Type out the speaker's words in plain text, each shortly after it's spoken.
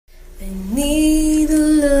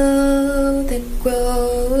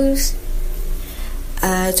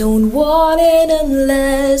don't want it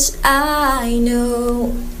unless I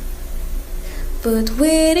know. But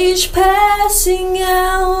with each passing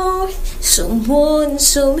out, someone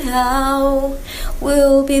somehow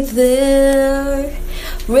will be there,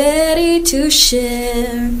 ready to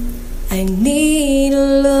share. I need a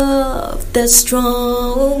love that's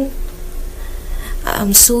strong.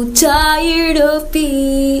 I'm so tired of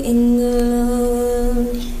being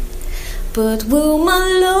alone. But will my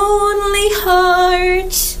lonely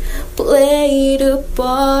heart play the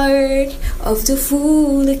part of the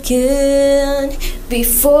fool again?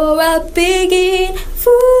 Before I begin,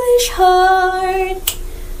 foolish heart,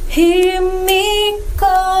 hear me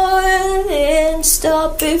call and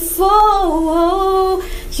stop before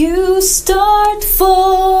you start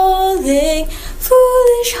falling.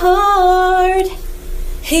 Foolish heart,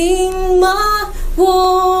 hear my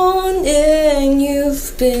warning.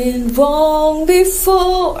 You've been wrong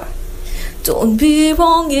before, don't be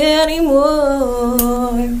wrong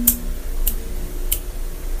anymore.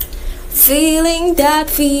 Feeling that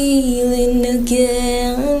feeling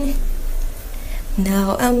again.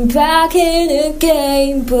 Now I'm back in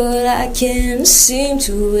again, but I can't seem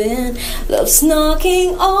to win. Love's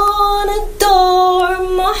knocking on the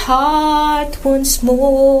door, my heart once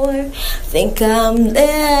more. Think I'm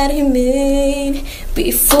letting him in.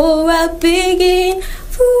 Before I begin,